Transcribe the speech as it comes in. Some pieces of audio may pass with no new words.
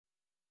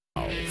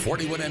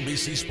41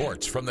 NBC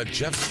Sports from the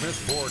Jeff Smith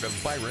Ford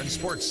of Byron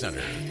Sports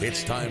Center.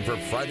 It's time for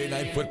Friday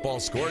Night Football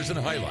scores and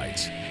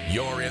highlights.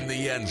 You're in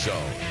the end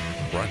zone.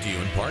 Brought to you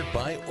in part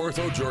by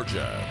Ortho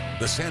Georgia,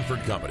 the Sanford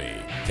Company,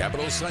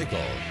 Capital Cycle,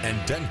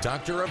 and Dent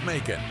Doctor of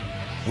Macon.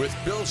 With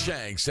Bill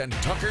Shanks and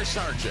Tucker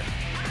Sargent.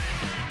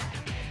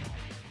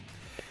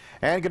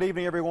 And good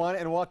evening, everyone,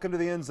 and welcome to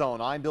the End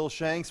Zone. I'm Bill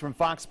Shanks from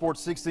Fox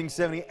Sports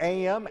 1670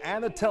 AM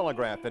and the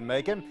Telegraph in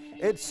Macon.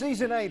 It's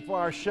season 8 for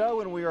our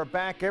show, and we are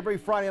back every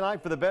Friday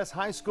night for the best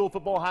high school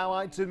football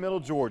highlights in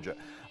Middle Georgia.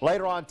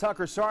 Later on,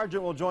 Tucker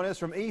Sargent will join us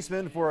from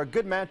Eastman for a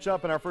good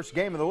matchup in our first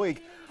game of the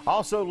week.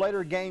 Also,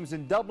 later games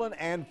in Dublin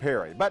and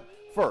Perry. But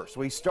first,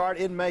 we start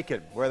in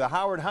Macon, where the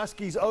Howard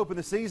Huskies open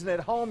the season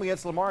at home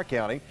against Lamar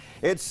County.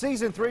 It's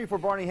season 3 for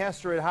Barney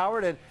Hester at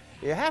Howard, and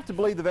you have to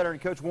believe the veteran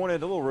coach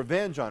wanted a little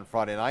revenge on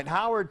Friday night.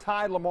 Howard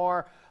tied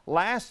Lamar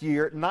last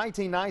year,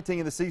 19-19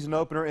 in the season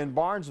opener in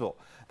Barnesville.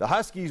 The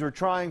Huskies were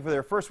trying for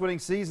their first winning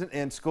season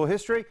in school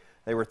history.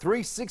 They were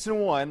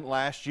 3-6-1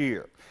 last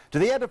year. To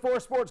the Ed 4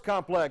 Sports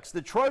Complex,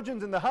 the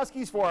Trojans and the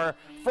Huskies for our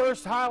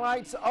first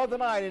highlights of the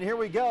night. And here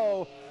we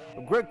go.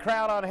 A good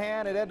crowd on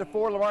hand at Ed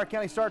 4. Lamar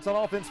County starts on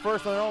offense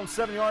first on their own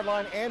 7-yard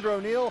line. Andrew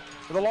O'Neill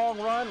with a long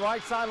run,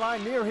 right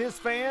sideline near his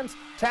fans.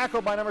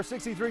 Tackled by number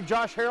 63,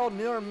 Josh Harold,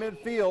 near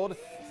midfield.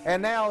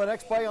 And now the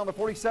next play on the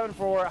 47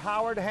 for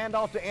Howard.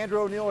 Handoff to Andrew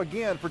O'Neill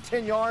again for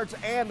 10 yards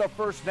and a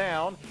first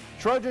down.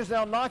 Trojans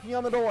now knocking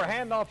on the door.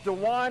 Handoff to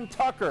Juan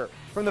Tucker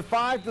from the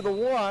 5 to the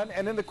 1.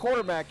 And then the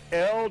quarterback,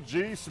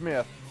 L.G.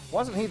 Smith.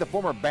 Wasn't he the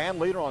former band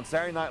leader on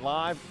Saturday Night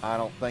Live? I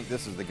don't think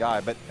this is the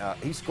guy, but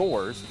he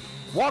scores.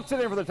 Walks it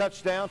in for the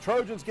touchdown.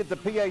 Trojans get the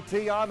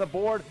PAT on the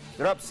board.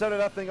 They're up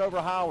 7-0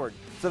 over Howard.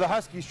 So the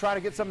Huskies try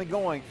to get something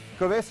going.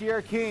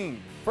 Covesier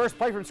King, first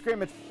play from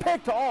scrimmage,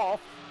 picked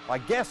off by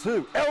guess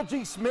who?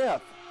 L.G.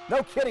 Smith.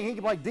 No kidding, he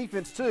can play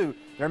defense too.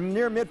 They're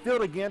near midfield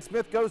again.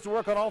 Smith goes to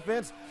work on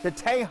offense to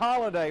Tay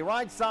Holiday.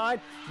 Right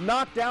side,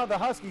 knocked down the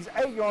Huskies'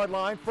 8-yard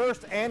line,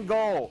 first and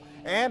goal.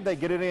 And they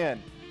get it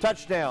in.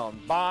 Touchdown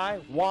by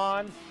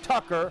Juan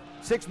Tucker.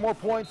 6 more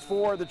points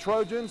for the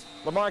Trojans.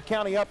 Lamar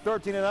County up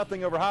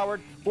 13-0 over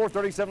Howard.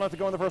 4:37 left to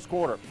go in the first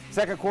quarter.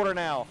 Second quarter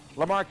now.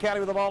 Lamar County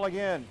with the ball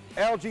again.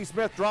 L.G.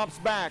 Smith drops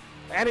back,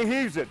 and he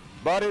heaves it.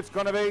 But it's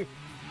going to be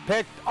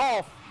picked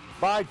off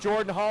by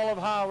Jordan Hall of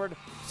Howard.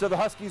 So the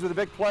Huskies with a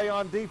big play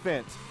on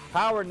defense.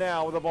 Howard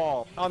now with the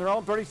ball on their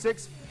own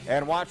 36.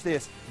 And watch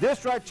this.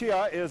 This right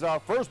here is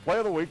our first play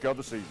of the week of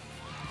the season.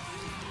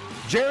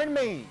 Jaron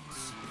Means.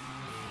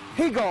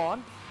 He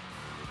gone.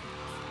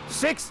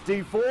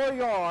 64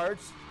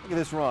 yards. Look at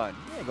this run.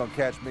 You ain't going to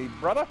catch me,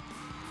 brother.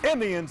 In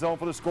the end zone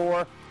for the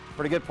score.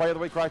 Pretty good play of the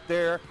week right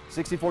there.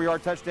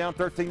 64-yard touchdown,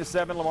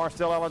 13-7. Lamar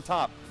still out on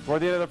top.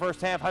 Toward the end of the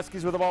first half,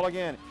 Huskies with the ball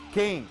again.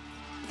 King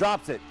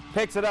drops it,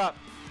 picks it up.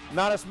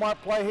 Not a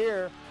smart play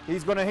here.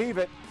 He's going to heave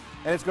it,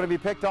 and it's going to be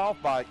picked off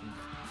by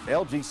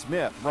L.G.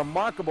 Smith.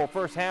 Remarkable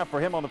first half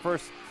for him on the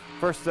first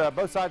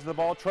both sides of the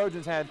ball.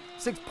 Trojans had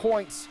 6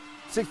 points,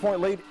 6-point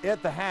lead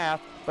at the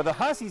half, but the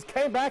Huskies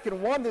came back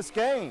and won this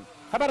game.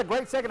 How about a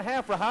great second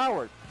half for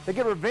Howard? They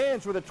get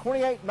revenge with a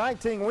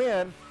 28-19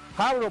 win.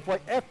 Howard will play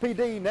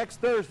FPD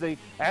next Thursday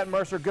at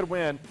Mercer. Good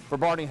win for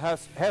Barney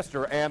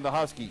Hester and the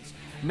Huskies.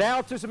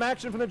 Now to some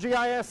action from the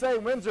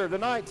GISA. Windsor, the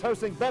Knights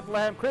hosting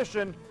Bethlehem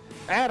Christian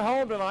at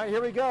home tonight. Here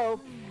we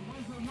go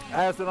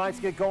as the Knights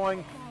get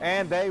going,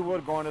 and they were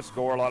going to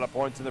score a lot of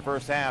points in the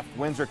first half.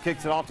 Windsor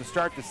kicks it off to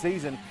start the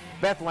season.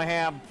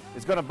 Bethlehem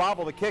is going to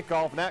bobble the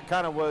kickoff, and that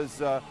kind of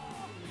was a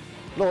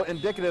little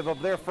indicative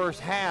of their first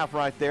half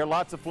right there.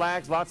 Lots of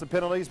flags, lots of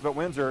penalties, but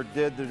Windsor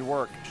did the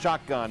work.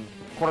 Shotgun.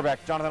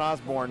 Quarterback Jonathan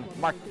Osborne,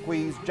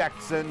 Marquise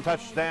Jackson,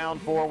 touchdown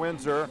for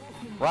Windsor.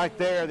 Right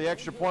there, the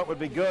extra point would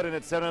be good, and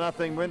it's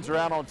 7-0 Windsor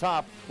out on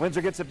top.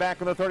 Windsor gets it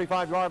back on the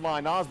 35-yard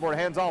line. Osborne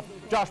hands off.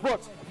 Josh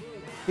Brooks.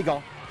 He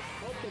gone.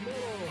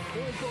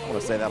 I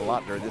want to say that a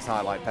lot during this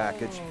highlight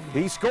package.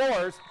 He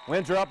scores.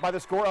 Windsor up by the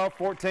score of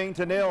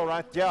 14-0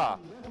 right there.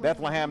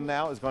 Bethlehem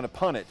now is going to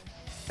punt it,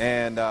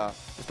 and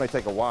this may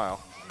take a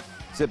while.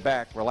 Sit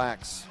back,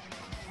 relax.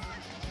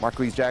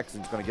 Marquise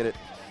Jackson's going to get it.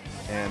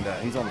 And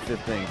he's on the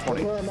 15,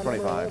 20,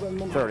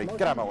 25, 30.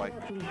 Get out of my way.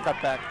 Cut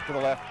back to the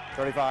left.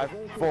 35,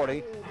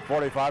 40,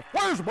 45.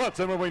 Where's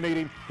Woodson when we need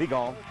him? He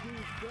gone.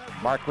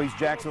 Marquise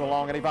Jackson, a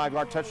long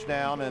 85-yard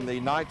touchdown, and the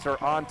Knights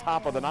are on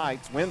top of the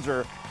Knights.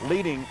 Windsor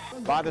leading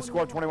by the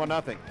score of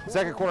 21-0.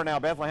 Second quarter now.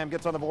 Bethlehem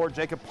gets on the board.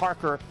 Jacob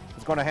Parker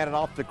is going to hand it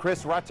off to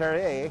Chris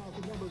Raterier,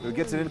 who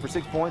gets it in for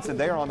 6 points, and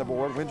they're on the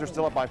board. Windsor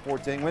still up by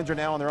 14. Windsor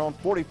now on their own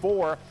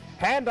 44.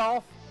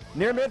 Handoff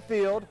near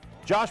midfield.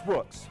 Josh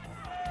Brooks.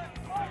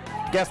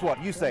 Guess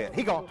what? You say it.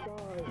 He gone.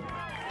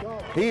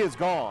 He is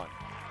gone.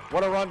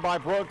 What a run by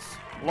Brooks.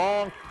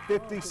 Long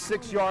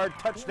 56-yard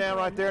touchdown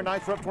right there.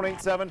 Knights are up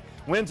 28-7.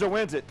 Windsor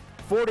wins it.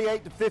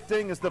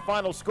 48-15 is the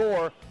final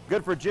score.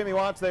 Good for Jimmy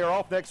Watts. They are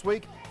off next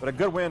week, but a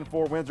good win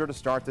for Windsor to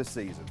start this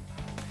season.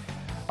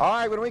 All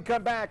right, when we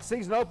come back,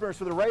 season openers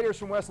for the Raiders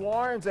from West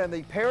Lawrence and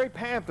the Perry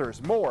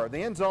Panthers. More of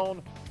the End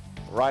Zone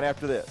right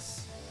after this.